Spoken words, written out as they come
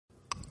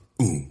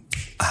Ooh,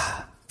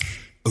 ah,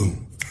 ooh,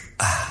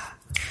 ah,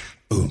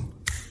 ooh,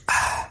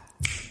 ah,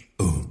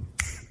 ooh,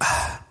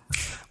 ah.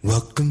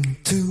 Welcome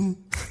to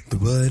the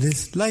What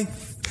is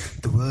Life,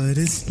 the What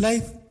is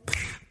Life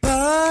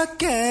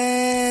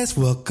podcast.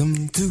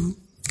 Welcome to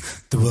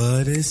the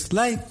What is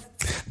Life,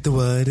 the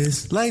What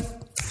is Life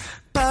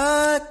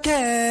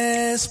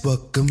podcast.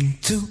 Welcome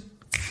to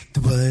the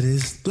What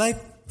is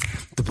Life,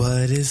 the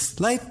What is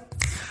Life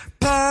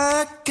podcast,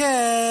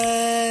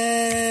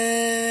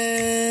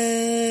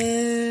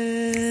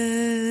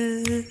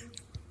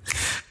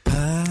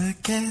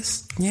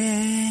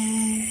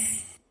 yeah.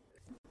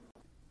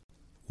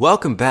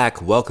 Welcome back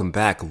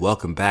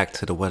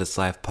to the What is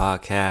Life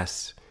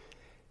podcast.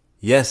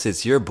 Yes,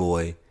 it's your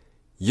boy,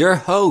 your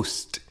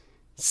host,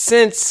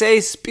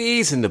 Sensei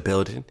Speeds in the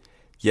building.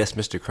 Yes,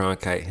 Mr.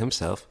 Cronkite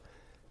himself.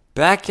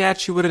 Back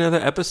at you with another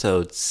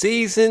episode,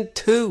 Season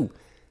 2,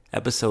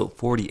 Episode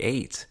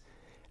 48.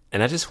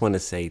 And I just want to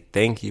say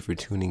thank you for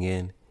tuning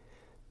in.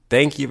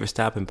 Thank you for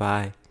stopping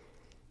by.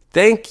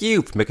 Thank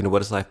you for making the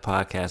What is Life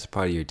podcast a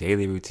part of your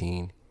daily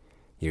routine,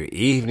 your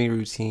evening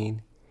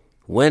routine,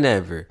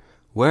 whenever,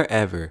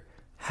 wherever,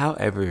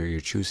 however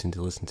you're choosing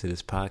to listen to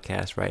this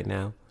podcast right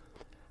now.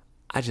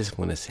 I just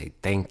want to say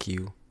thank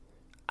you.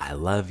 I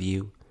love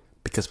you,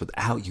 because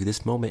without you,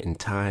 this moment in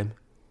time,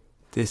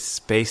 this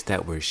space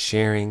that we're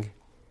sharing,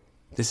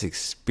 this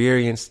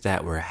experience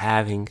that we're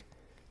having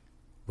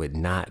would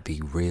not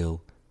be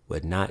real,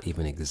 would not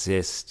even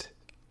exist,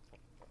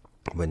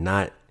 would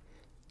not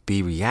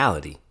be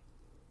reality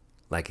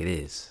like it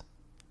is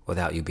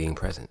without you being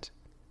present.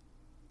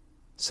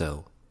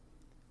 So,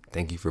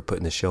 thank you for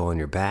putting the show on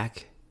your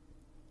back.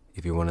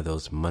 If you're one of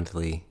those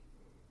monthly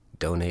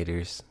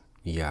donators,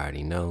 you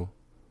already know.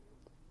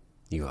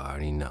 You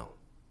already know.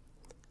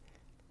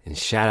 And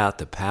shout out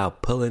to Pal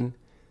Pullen,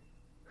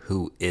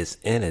 who is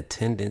in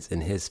attendance in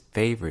his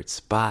favorite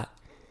spot.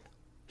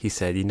 He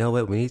said, you know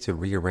what, we need to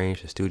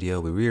rearrange the studio.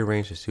 We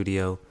rearranged the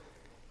studio,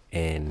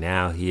 and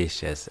now he is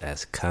just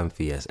as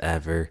comfy as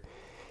ever.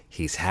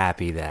 He's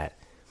happy that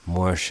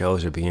more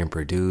shows are being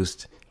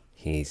produced.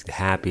 He's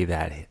happy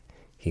that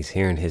he's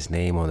hearing his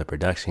name on the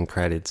production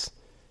credits.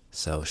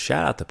 So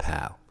shout out to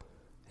Pal.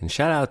 And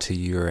shout out to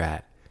you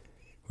at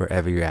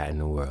wherever you're at in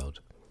the world.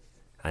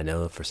 I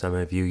know for some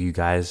of you, you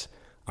guys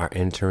are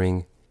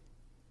entering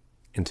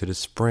into the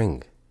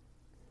spring.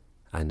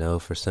 I know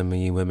for some of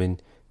you women,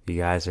 you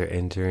guys are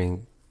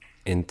entering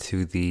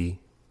into the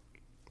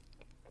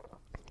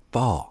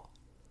fall.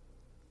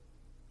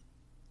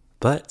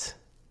 But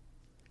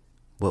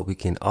what we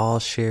can all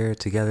share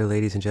together,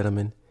 ladies and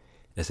gentlemen,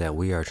 is that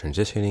we are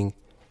transitioning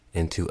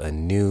into a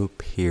new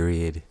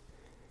period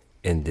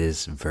in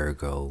this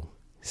Virgo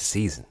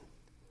season.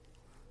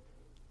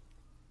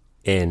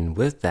 And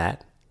with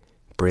that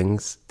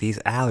brings these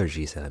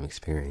allergies that I'm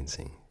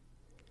experiencing.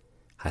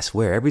 I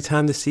swear, every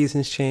time the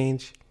seasons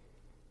change,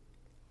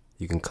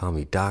 you can call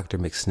me Dr.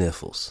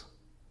 McSniffles,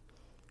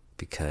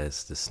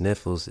 because the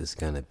sniffles is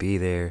going to be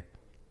there,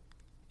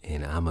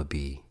 and I'm going to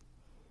be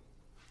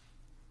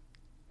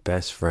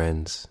best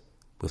friends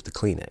with the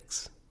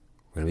Kleenex.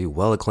 We're going to be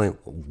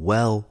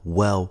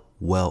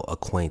well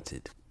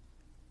acquainted.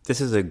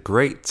 This is a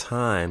great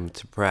time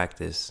to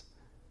practice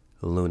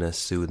Luna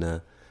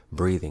Suna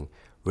breathing.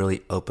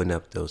 Really open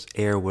up those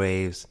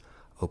airwaves,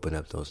 open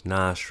up those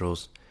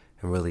nostrils,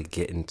 and really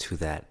get into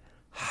that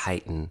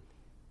heightened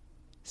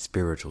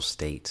spiritual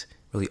state.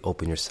 Really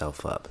open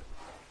yourself up,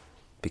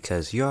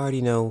 because you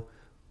already know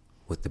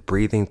with the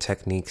breathing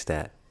techniques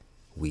that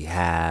we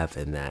have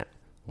and that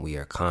we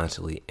are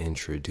constantly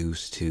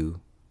introduced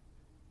to,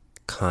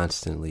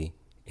 constantly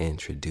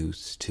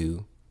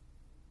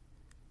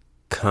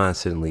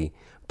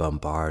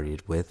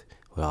bombarded with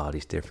all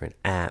these different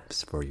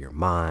apps for your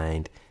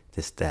mind,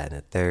 this, that, and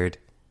the third.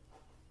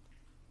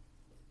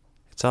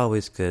 It's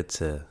always good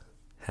to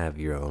have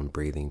your own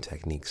breathing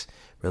techniques.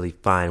 Really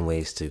find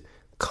ways to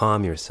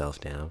calm yourself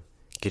down,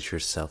 get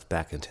yourself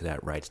back into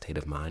that right state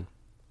of mind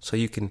so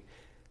you can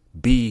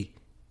be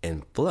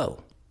in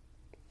flow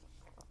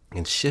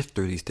and shift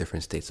through these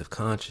different states of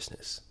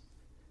consciousness.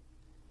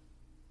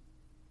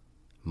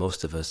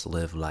 Most of us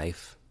live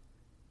life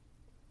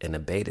in a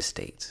beta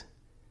state.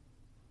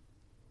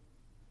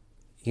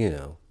 You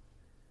know,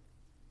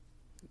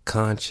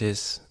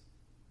 conscious,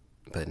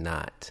 but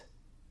not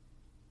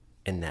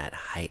in that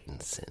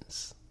heightened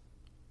sense.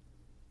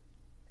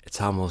 It's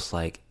almost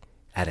like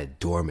at a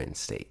dormant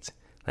state,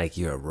 like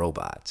you're a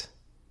robot.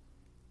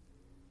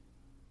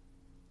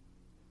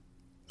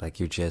 Like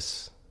you're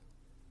just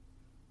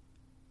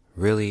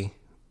really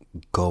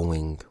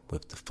going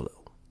with the flow.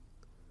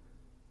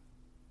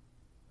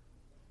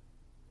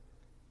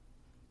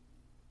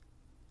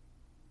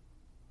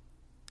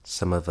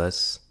 Some of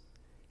us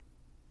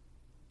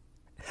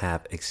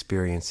have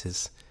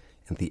experiences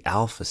in the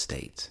alpha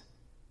state,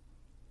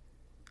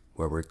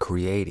 where we're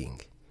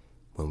creating,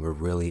 when we're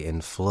really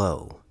in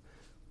flow,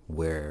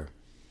 where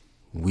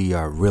we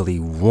are really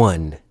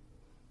one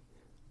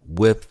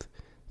with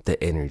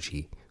the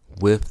energy,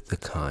 with the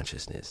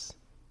consciousness,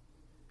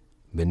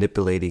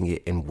 manipulating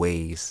it in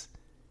ways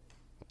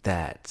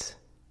that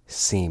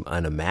seem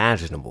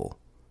unimaginable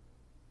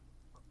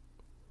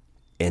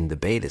in the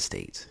beta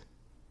state.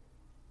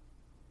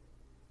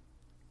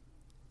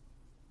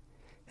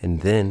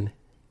 And then,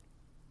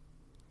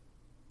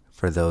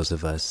 for those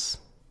of us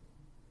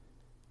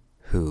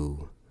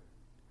who,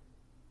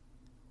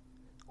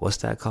 what's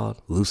that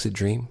called? Lucid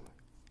dream?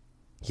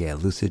 Yeah,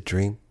 lucid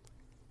dream.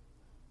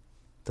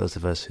 Those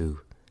of us who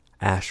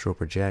astral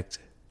project.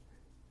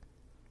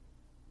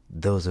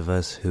 Those of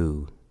us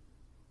who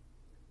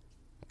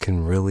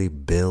can really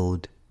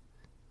build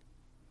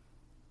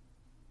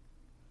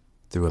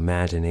through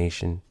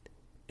imagination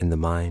in the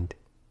mind.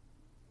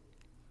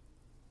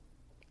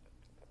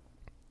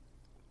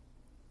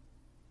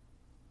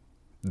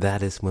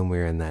 That is when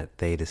we're in that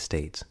theta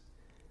state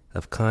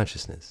of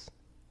consciousness.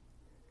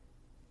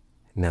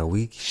 Now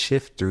we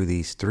shift through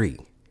these three.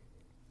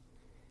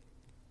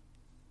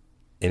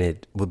 And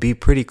it would be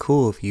pretty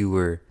cool if you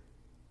were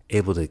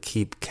able to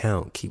keep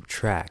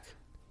track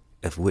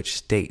of which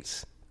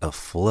states of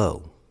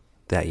flow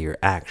that you're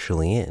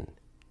actually in.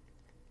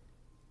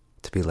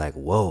 To be like,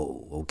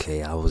 whoa,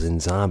 okay, I was in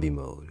zombie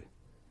mode.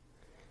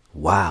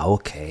 Wow,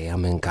 okay,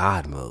 I'm in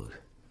God mode.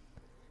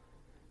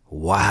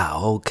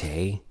 Wow,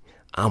 okay,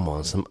 I'm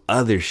on some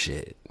other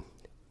shit.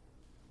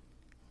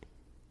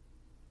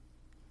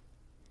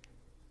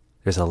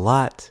 There's a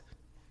lot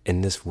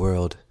in this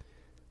world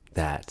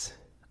that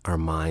our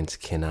minds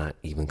cannot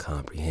even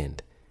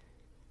comprehend,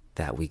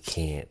 that we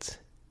can't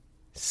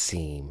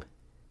seem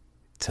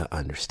to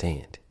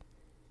understand.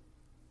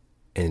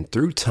 And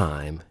through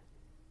time,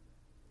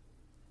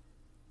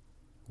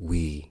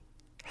 we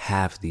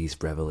have these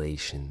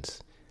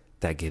revelations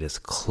that get us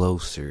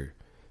closer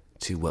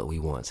to what we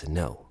want to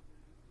know.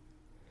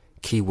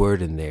 Key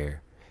word in that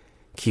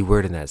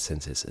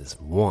sentence is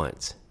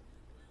want.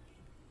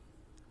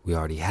 We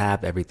already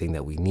have everything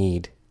that we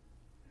need,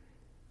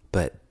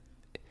 but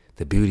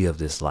the beauty of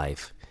this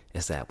life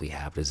is that we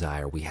have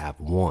desire, we have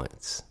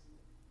wants,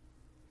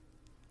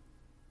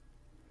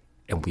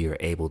 and we are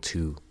able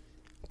to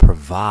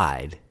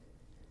provide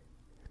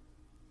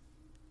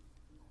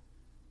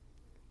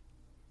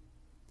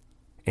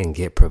and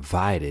get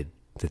provided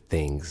the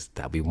things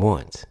that we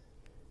want.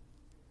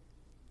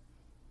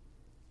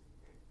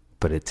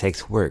 But it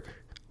takes work,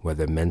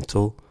 whether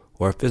mental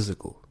or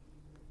physical.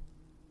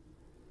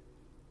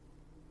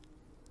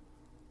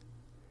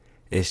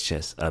 It's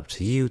just up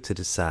to you to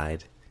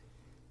decide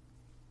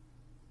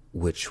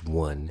which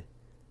one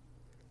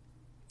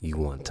you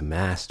want to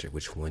master,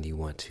 which one you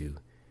want to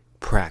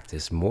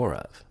practice more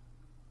of.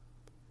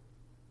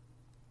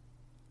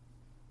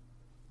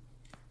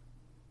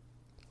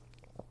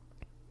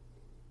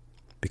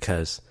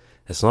 Because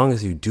as long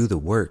as you do the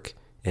work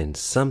in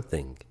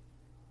something,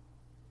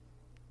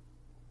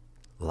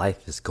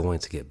 life is going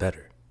to get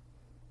better.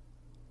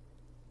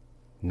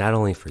 Not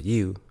only for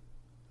you,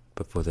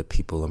 but for the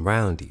people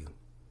around you.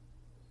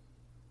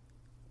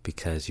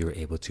 Because you're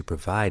able to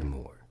provide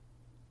more.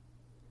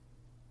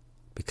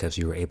 Because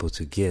you're able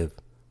to give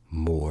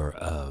more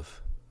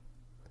of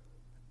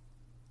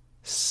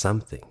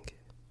something.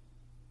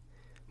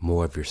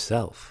 More of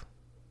yourself.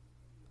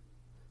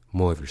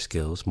 More of your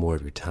skills, more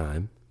of your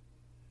time.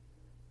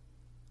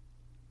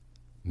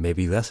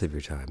 Maybe less of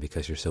your time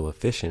because you're so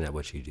efficient at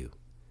what you do.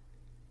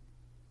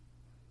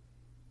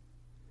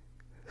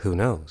 Who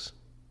knows?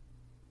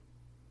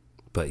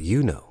 But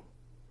you know.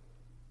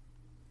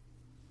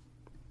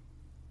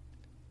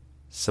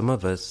 Some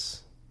of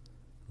us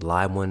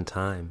lie one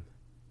time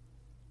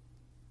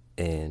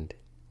and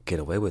get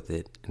away with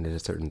it, and there's a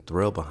certain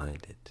thrill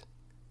behind it.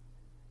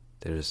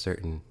 There's a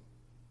certain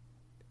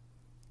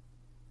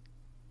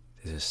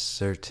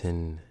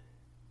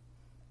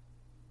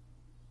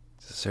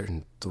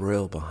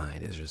thrill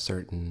behind it. There's a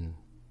certain,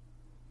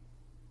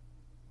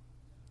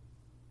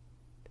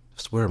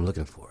 what's the word I'm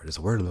looking for? There's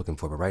a word I'm looking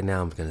for, but right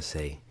now I'm going to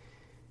say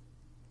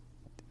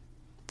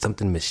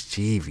something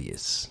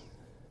mischievous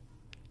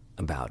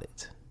about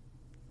it.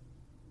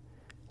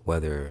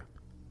 Whether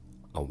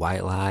a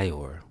white lie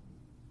or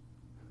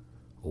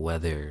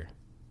whether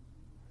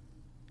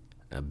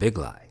a big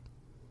lie.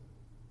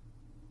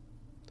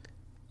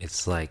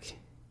 It's like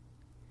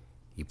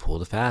you pull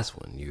the fast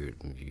one. You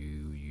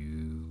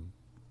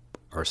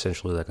are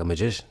essentially like a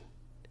magician.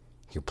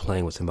 You're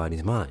playing with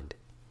somebody's mind.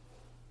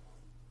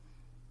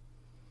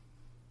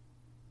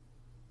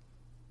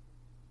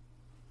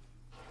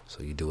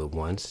 So you do it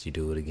once, you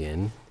do it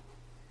again.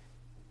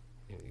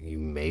 You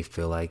may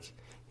feel like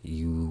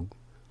you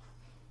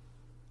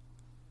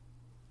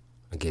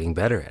are getting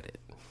better at it,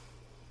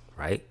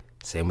 right?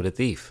 Same with a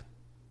thief.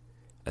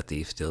 A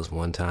thief steals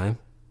one time,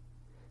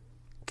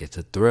 gets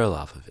a thrill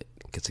off of it,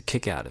 gets a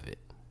kick out of it.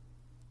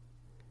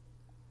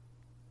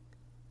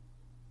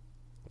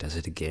 Does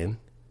it again,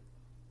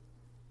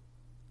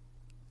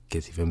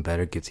 gets even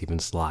better, gets even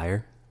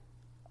slyer.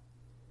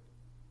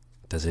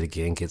 Does it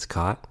again, gets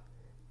caught,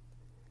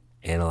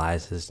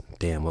 analyzes,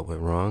 damn, what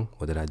went wrong?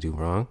 What did I do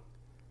wrong?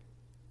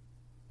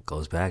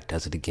 Goes back,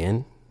 does it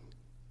again,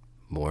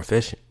 more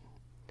efficient.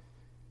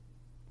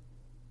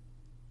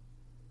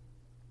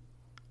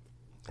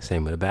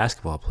 Same with a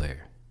basketball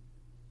player.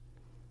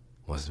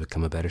 Wants to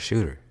become a better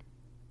shooter.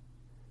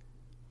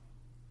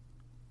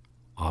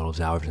 All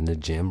those hours in the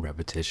gym,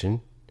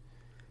 repetition,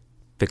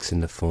 fixing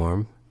the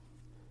form,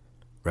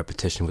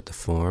 repetition with the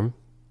form,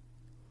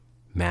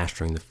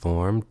 mastering the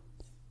form,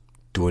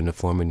 doing the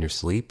form in your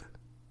sleep,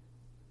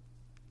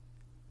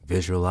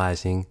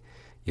 visualizing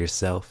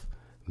yourself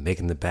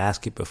making the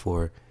basket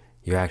before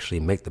you actually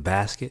make the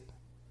basket.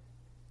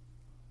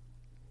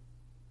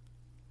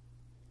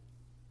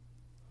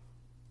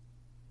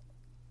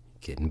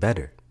 Getting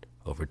better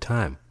over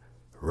time.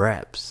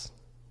 Reps.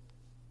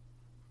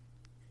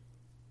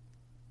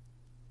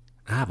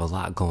 I have a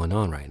lot going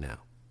on right now.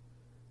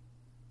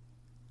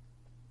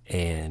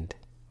 And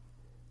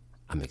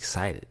I'm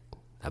excited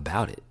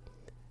about it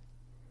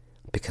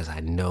because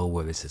I know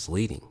where this is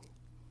leading.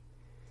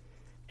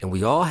 And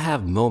we all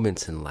have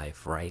moments in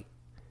life, right?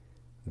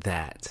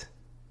 That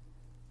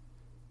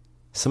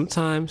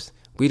sometimes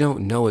we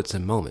don't know it's a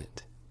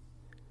moment.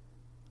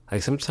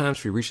 Like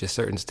sometimes we reach a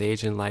certain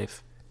stage in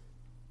life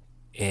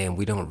and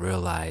we don't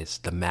realize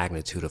the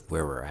magnitude of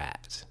where we're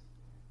at.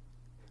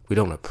 We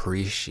don't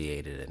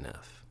appreciate it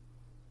enough.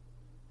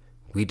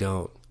 We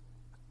don't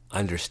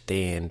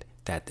understand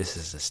that this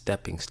is a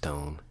stepping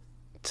stone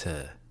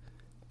to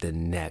the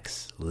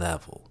next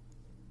level.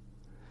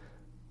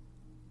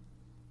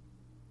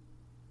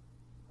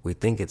 We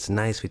think it's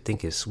nice, we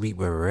think it's sweet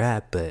where we're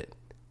at, but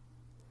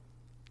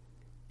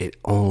it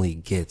only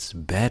gets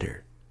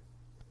better.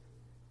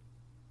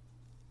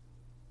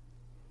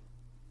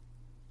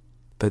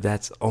 But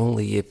that's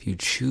only if you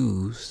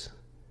choose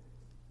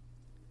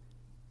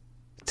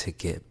to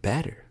get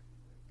better.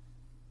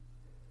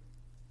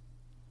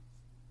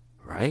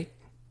 Right?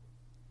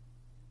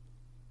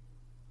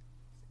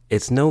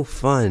 It's no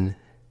fun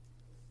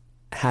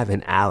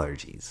having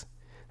allergies.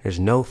 There's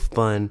no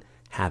fun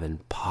having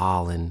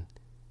pollen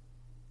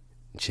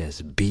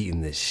just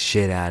beating the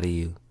shit out of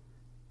you,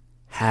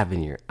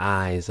 having your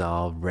eyes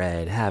all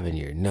red, having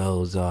your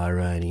nose all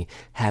runny,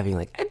 having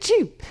like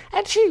achoo,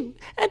 achoo,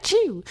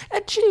 achoo,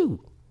 achoo.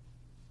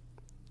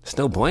 It's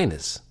no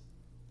buenas.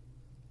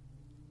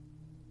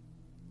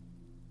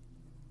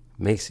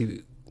 Makes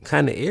you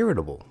kind of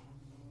irritable,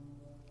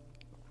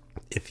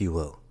 if you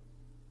will.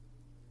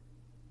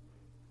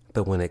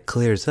 But when it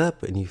clears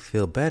up and you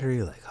feel better,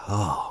 you're like,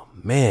 oh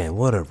man,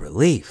 what a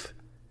relief.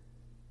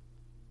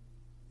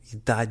 You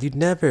thought you'd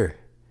never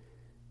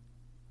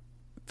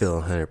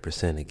feel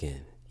 100%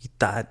 again. You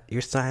thought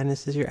your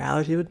sinuses, your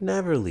allergy would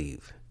never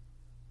leave.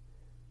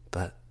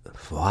 But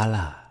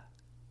voila.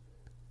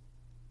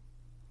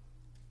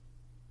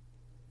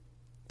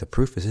 The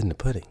proof is in the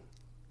pudding.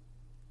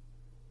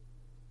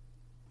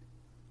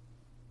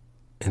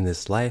 In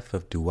this life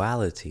of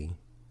duality,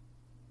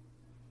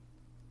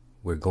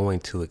 we're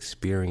going to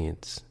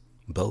experience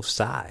both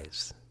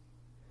sides.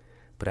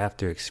 But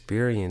after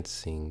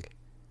experiencing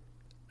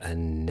a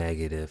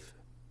negative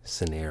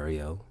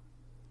scenario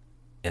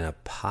and a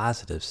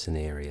positive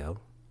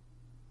scenario,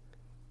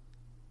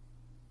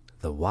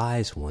 the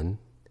wise one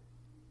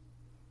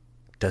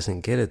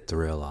doesn't get a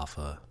thrill off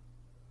of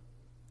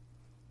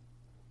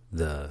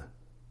the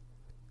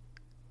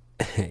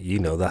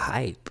the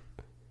hype.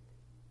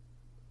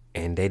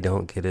 And they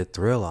don't get a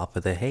thrill off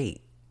of the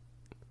hate.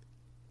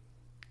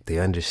 They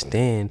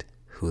understand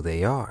who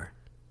they are.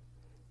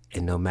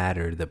 And no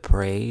matter the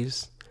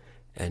praise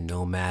and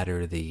no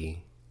matter the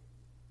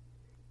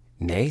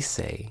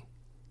naysay,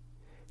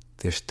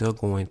 they're still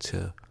going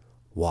to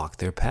walk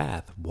their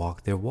path,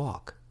 walk their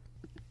walk.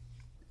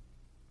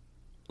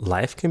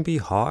 Life can be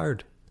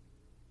hard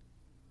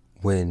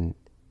when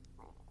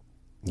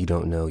you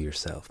don't know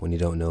yourself, when you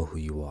don't know who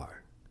you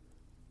are.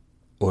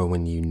 Or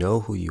when you know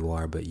who you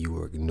are, but you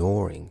are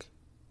ignoring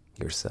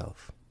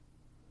yourself.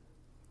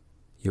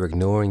 You're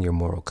ignoring your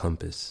moral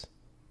compass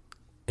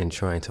and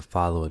trying to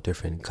follow a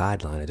different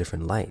guideline, a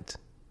different light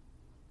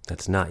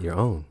that's not your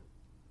own.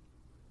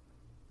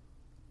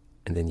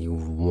 And then you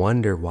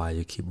wonder why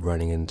you keep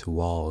running into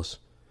walls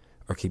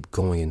or keep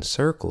going in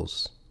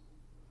circles.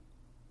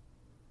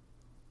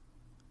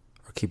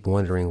 Or keep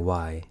wondering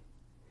why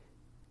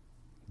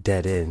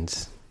dead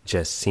ends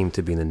just seem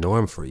to be the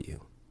norm for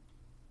you.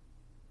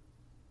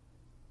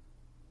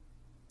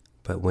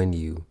 But when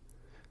you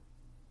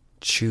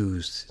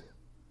choose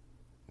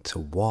to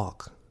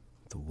walk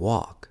the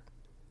walk,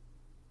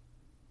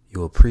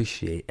 you'll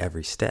appreciate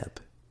every step.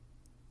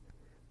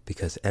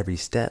 Because every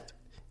step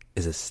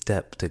is a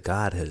step to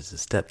Godhood, is a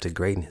step to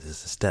greatness,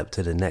 is a step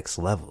to the next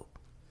level.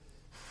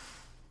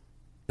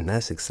 And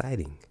that's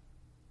exciting.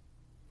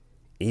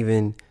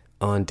 Even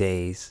on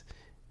days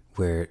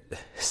where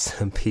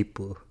some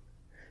people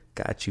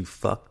got you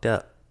fucked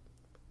up,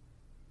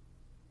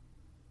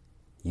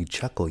 you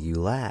chuckle, you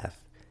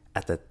laugh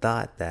at the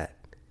thought that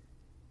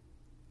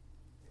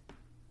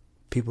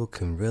people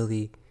can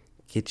really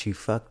get you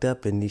fucked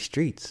up in these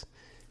streets.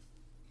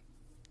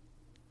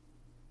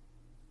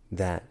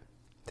 That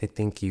they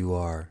think you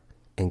are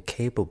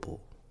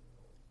incapable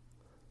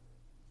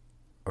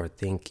or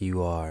think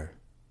you are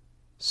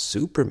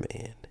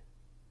Superman.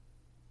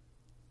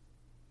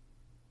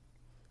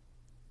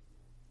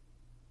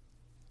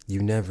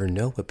 You never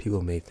know what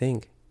people may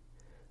think,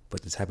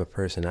 but the type of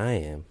person I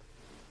am,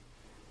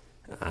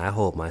 I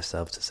hold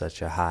myself to such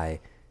a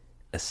high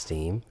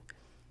esteem,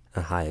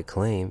 a high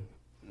acclaim,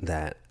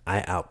 that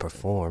I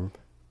outperform,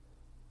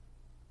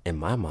 in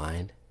my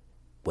mind,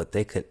 what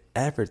they could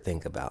ever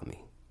think about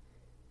me.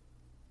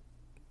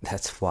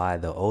 That's why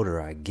the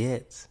older I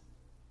get,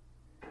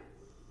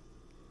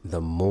 the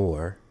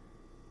more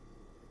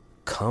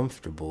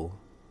comfortable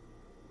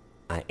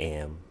I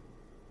am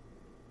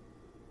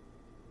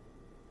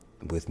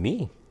with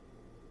me,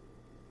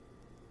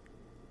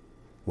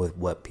 with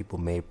what people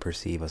may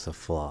perceive as a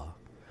flaw,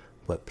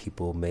 what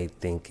people may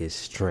think is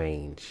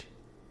strange.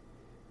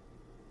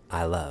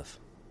 I love.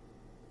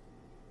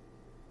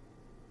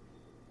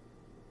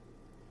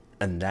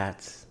 And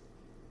that's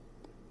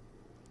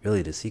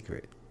really the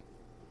secret.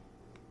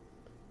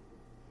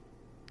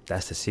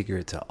 That's the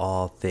secret to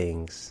all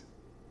things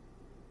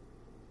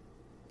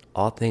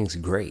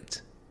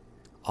great,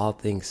 all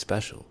things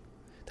special.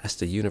 That's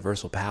the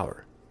universal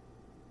power.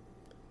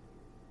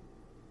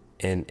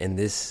 And in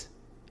this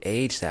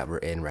age that we're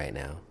in right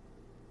now,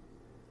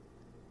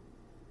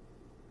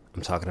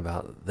 I'm talking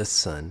about the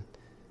sun.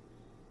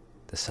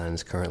 The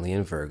sun's currently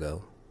in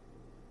Virgo.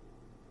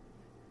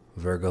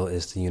 Virgo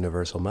is the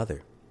universal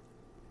mother,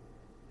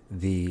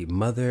 the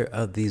mother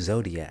of the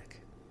zodiac.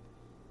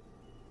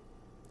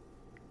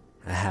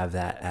 I have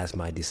that as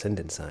my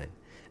descendant sign.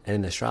 And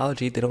in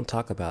astrology, they don't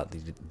talk about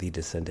the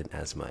descendant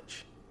as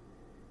much.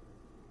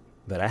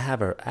 But I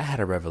had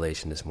a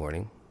revelation this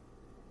morning.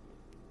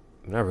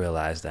 And I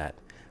realized that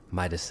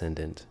my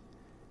descendant,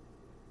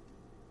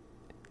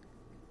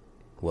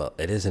 well,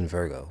 it is in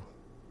Virgo,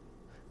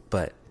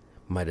 but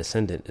my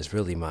descendant is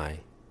really my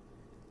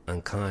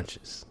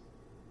unconscious.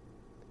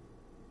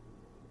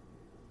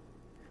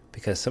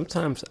 Because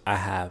sometimes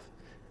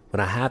when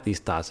I have these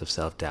thoughts of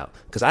self-doubt,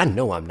 because I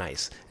know I'm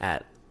nice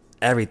at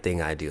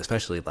everything I do,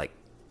 especially like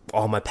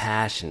all my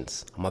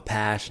passions,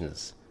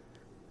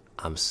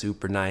 I'm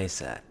super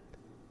nice at.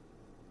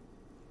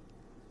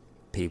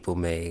 People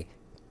may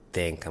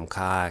think I'm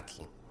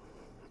cocky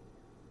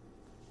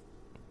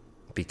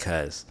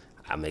because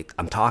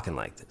I'm talking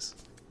like this,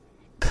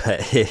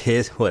 but it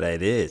is what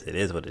it is. It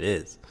is what it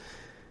is.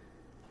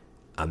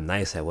 I'm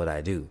nice at what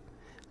I do,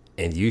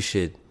 and you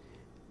should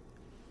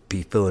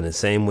be feeling the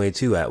same way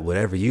too at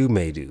whatever you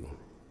may do.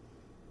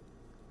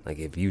 Like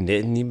if you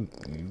knitting, you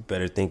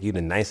better think you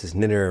the nicest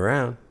knitter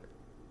around.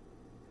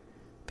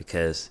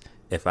 Because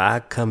if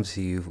I come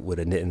to you with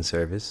a knitting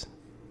service,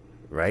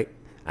 right?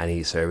 I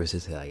need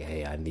services like,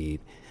 hey, I need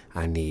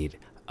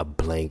a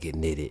blanket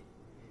knitted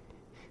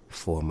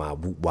for my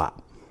whoop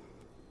wop.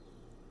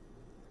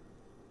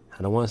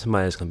 I don't want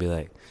somebody that's gonna be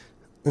like,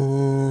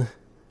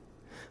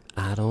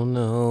 I don't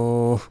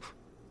know.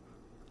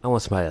 I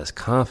want somebody that's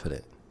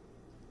confident.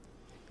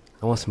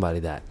 I want somebody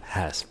that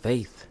has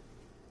faith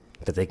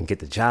that they can get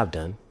the job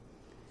done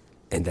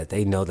and that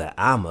they know that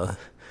I'ma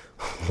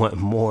want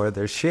more of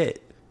their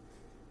shit.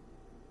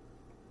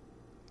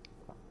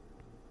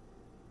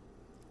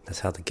 That's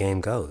how the game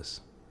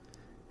goes.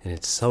 And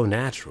it's so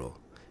natural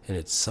and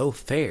it's so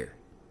fair.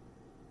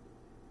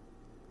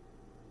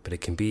 But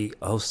it can be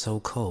oh so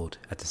cold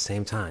at the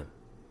same time.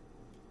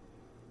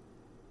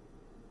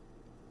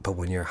 But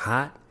when you're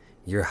hot,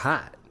 you're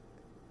hot.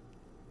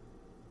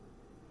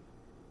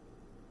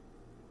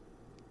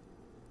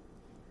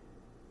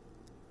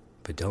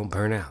 But don't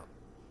burn out.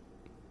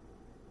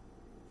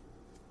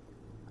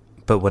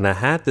 But when I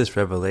had this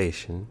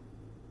revelation,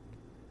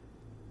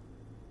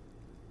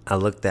 I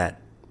looked at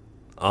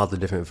all the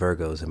different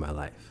Virgos in my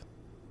life,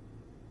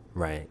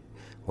 right?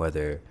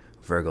 Whether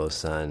Virgo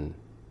sun,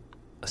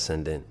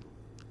 ascendant,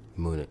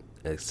 moon,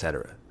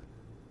 etc.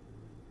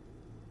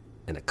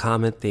 And a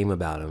common theme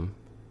about them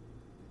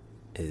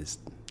is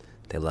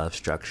they love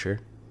structure.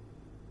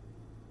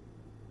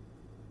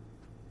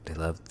 They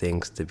love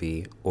things to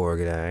be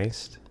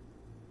organized.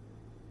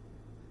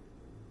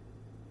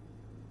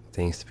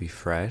 Things to be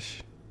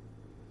fresh.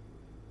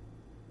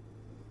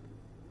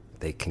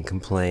 They can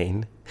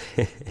complain.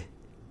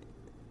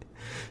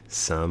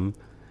 Some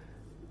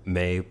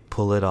may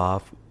pull it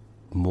off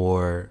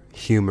more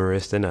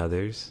humorous than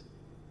others.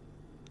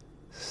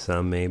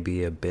 Some may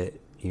be a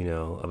bit,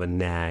 of a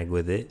nag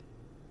with it.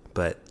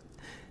 But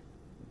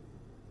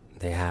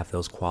they have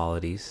those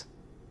qualities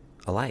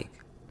alike.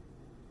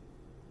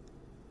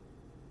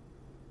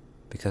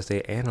 Because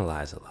they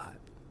analyze a lot.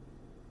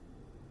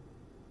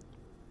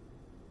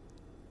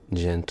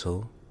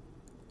 Gentle,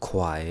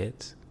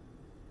 quiet,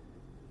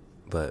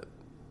 but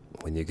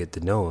when you get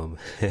to know them,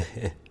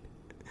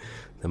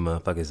 the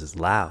motherfuckers is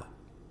loud.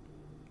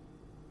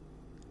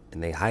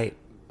 And they hype.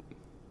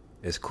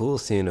 It's cool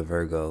seeing a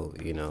Virgo,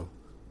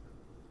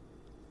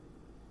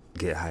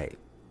 get hype.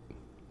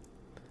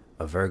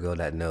 A Virgo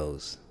that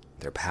knows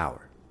their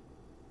power.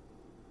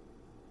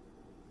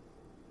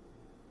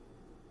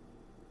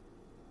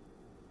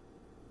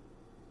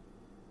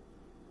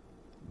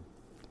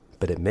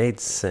 But it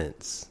made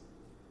sense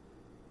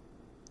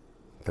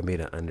for me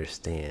to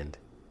understand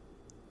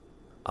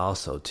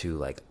also too,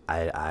 like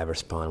I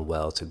respond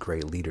well to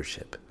great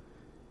leadership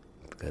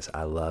because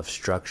I love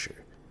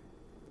structure.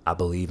 I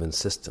believe in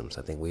systems.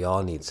 I think we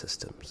all need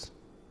systems,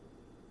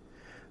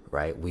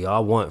 right? We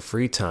all want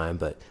free time,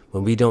 but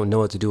when we don't know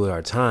what to do with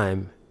our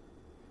time,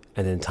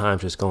 and then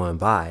time's just going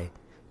by,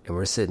 and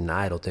we're sitting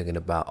idle thinking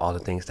about all the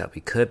things that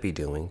we could be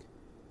doing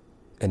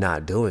and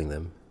not doing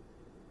them,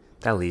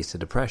 that leads to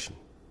depression.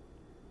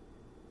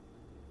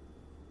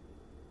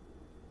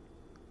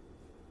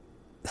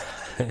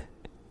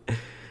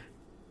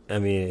 I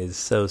mean, it's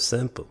so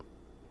simple,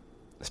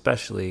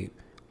 especially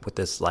with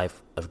this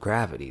life of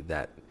gravity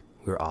that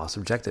we're all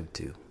subjected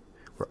to.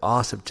 We're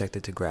all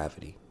subjected to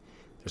gravity.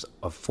 There's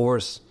a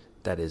force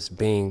that is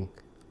putting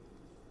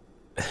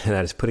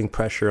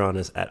pressure on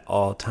us at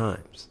all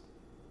times.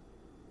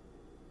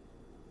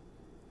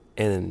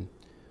 And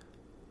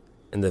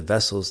in the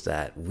vessels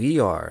that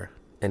we are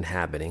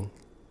inhabiting,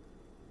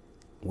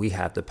 we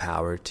have the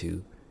power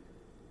to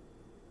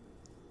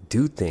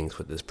do things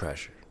with this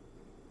pressure.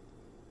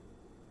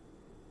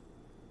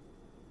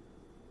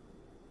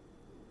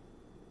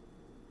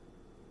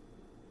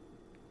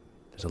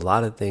 There's a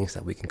lot of things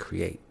that we can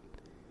create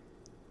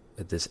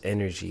with this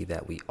energy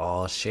that we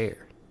all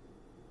share.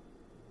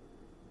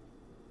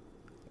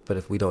 But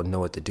if we don't know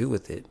what to do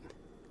with it,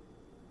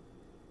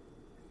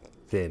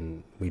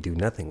 then we do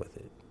nothing with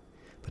it.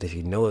 But if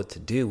you know what to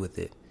do with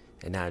it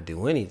and not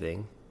do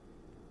anything,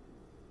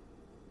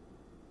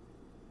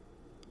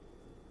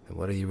 then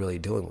what are you really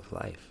doing with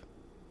life?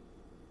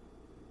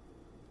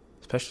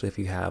 Especially if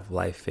you have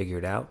life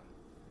figured out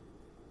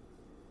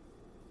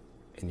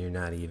and you're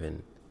not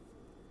even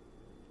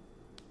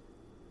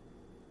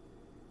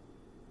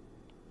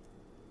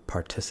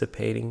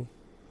participating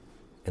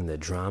in the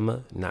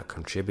drama, not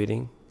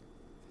contributing,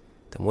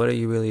 then what are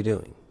you really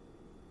doing?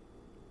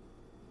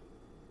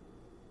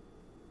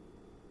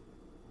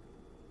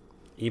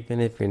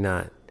 Even if you're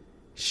not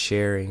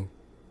sharing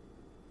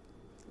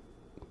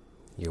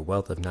your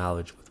wealth of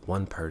knowledge with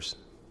one person,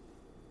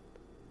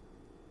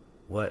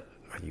 what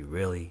are you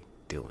really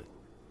doing?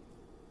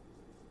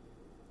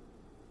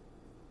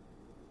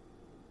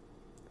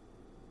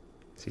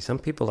 See, some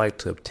people like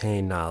to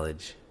obtain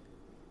knowledge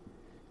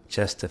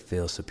just to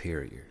feel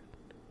superior,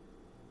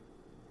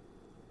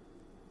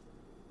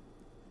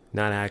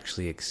 not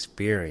actually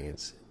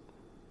experience it,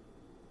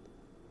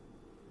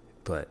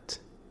 but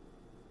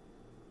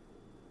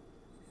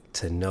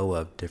to know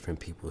of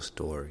different people's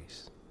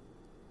stories.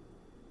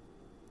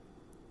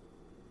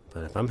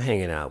 But if I'm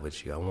hanging out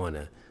with you, I want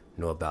to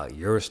know about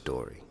your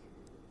story,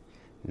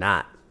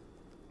 not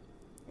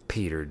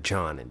Peter,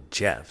 John, and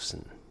Jeff's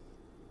and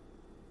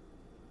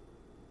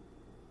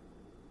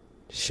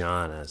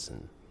Shauna's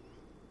and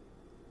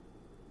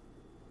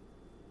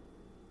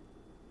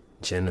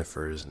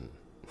Jennifer's and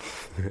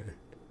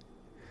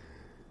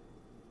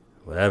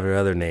whatever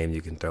other name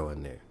you can throw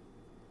in there.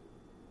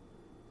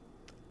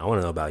 I want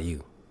to know about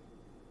you.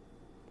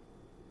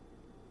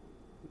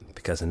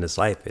 Because in this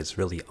life, it's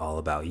really all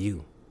about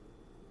you.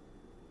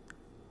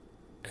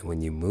 And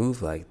when you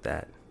move like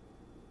that,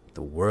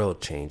 the world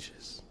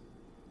changes.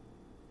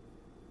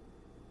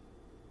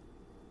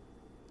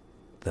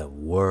 The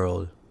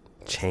world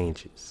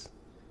changes.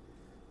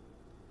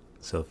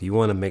 So if you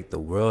want to make the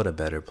world a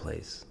better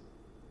place,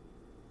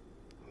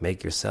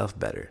 make yourself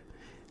better.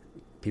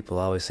 People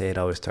always say it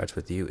always starts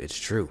with you. It's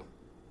true.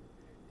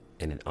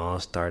 And it all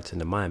starts in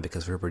the mind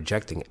because we're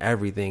projecting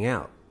everything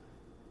out.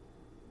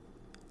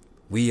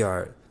 We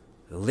are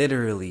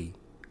literally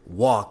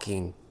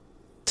walking,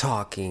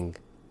 talking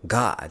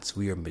gods.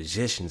 We are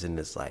magicians in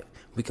this life.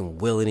 We can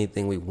will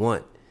anything we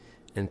want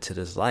into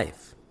this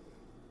life.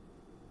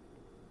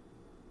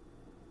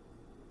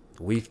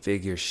 We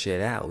figure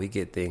shit out. We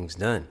get things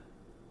done.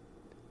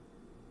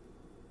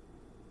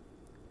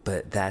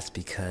 But that's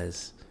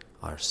because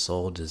our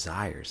soul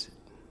desires it.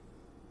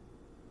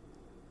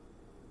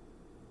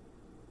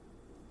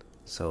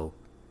 So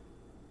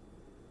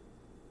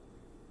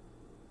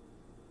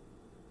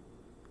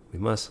we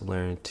must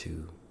learn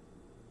to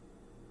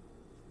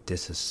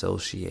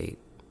disassociate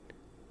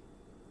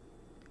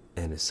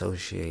and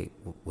associate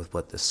with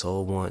what the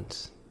soul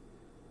wants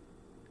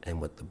and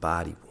what the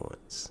body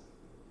wants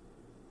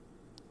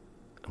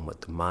and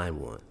what the mind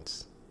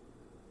wants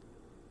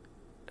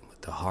and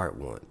what the heart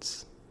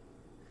wants.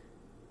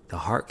 The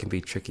heart can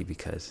be tricky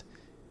because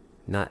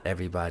not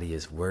everybody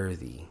is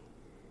worthy,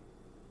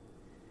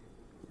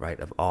 right,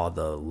 of all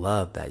the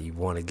love that you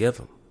want to give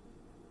them.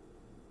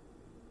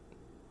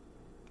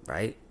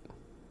 Right?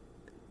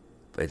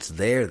 But it's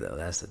there though.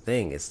 That's the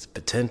thing. It's the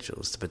potential.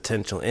 It's the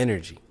potential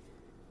energy.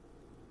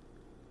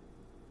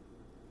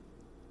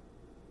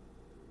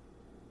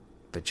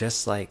 But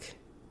just like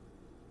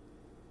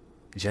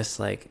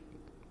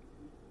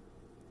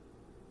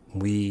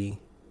we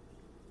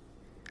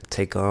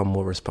take on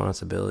more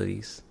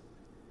responsibilities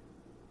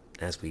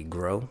as we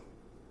grow,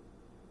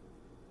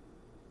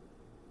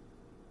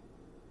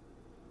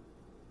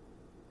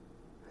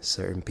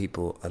 certain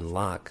people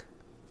unlock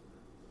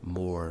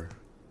more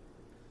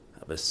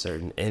of a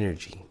certain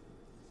energy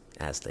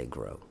as they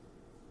grow.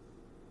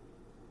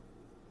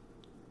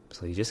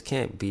 So you just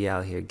can't be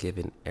out here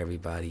giving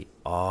everybody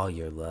all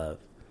your love,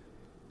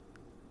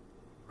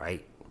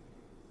 right?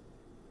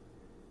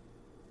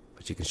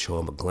 But you can show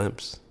them a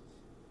glimpse.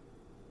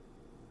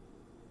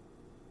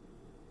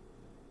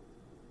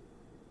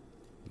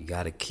 You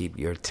gotta keep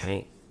your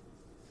tank.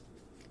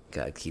 You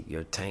gotta keep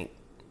your tank.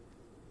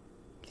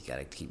 You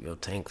gotta keep your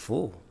tank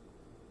full.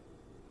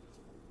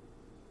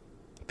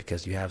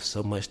 Because you have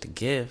so much to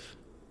give.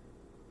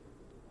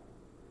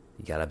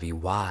 You gotta be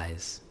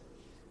wise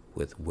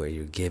with where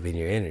you're giving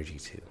your energy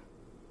to.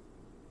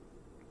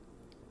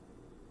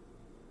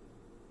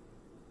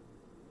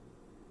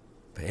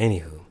 But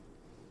anywho,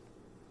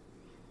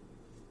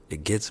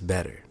 it gets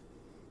better.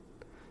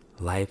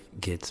 Life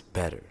gets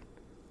better.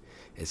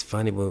 It's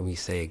funny when we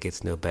say it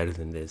gets no better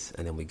than this,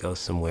 and then we go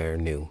somewhere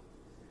new.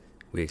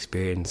 We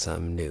experience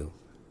something new.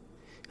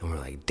 And we're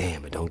like,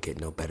 damn, it don't get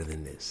no better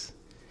than this.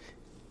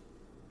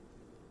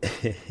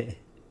 And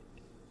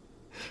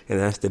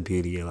that's the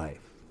beauty of life.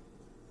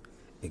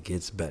 It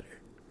gets better.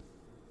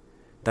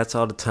 That's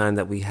all the time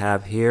that we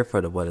have here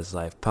for the What is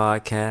Life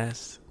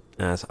podcast.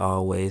 As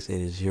always,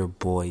 it is your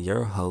boy,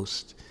 your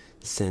host,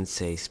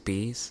 Sensei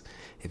Spees.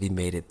 If you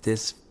made it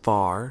this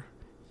far,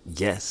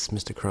 yes,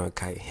 Mr.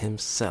 Cronkite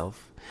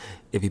himself,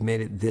 if you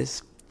made it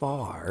this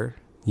far,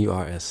 you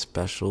are a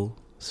special,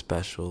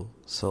 special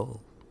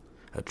soul.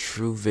 A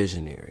true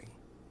visionary.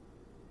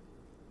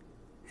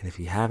 And if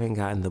you haven't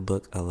gotten the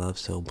book A Love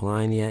So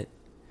Blind yet,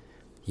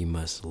 you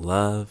must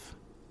love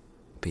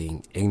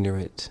being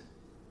ignorant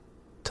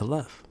to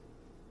love.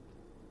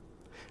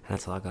 And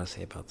that's all I gotta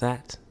say about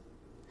that.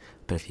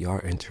 But if you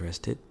are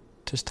interested,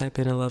 just type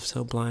in A Love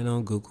So Blind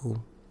on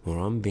Google or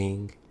on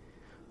Bing,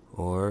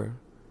 or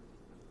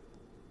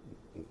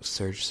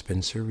search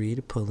Spencer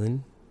Reid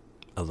Pullen,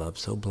 A Love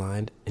So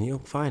Blind, and you'll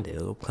find it.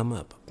 It'll come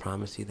up. I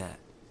promise you that.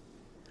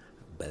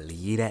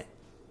 Believe that.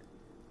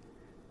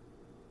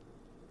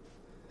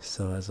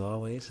 So as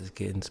always, it's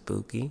getting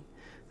spooky.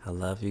 I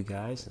love you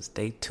guys, and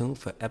stay tuned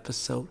for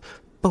episode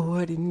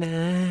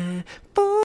 49.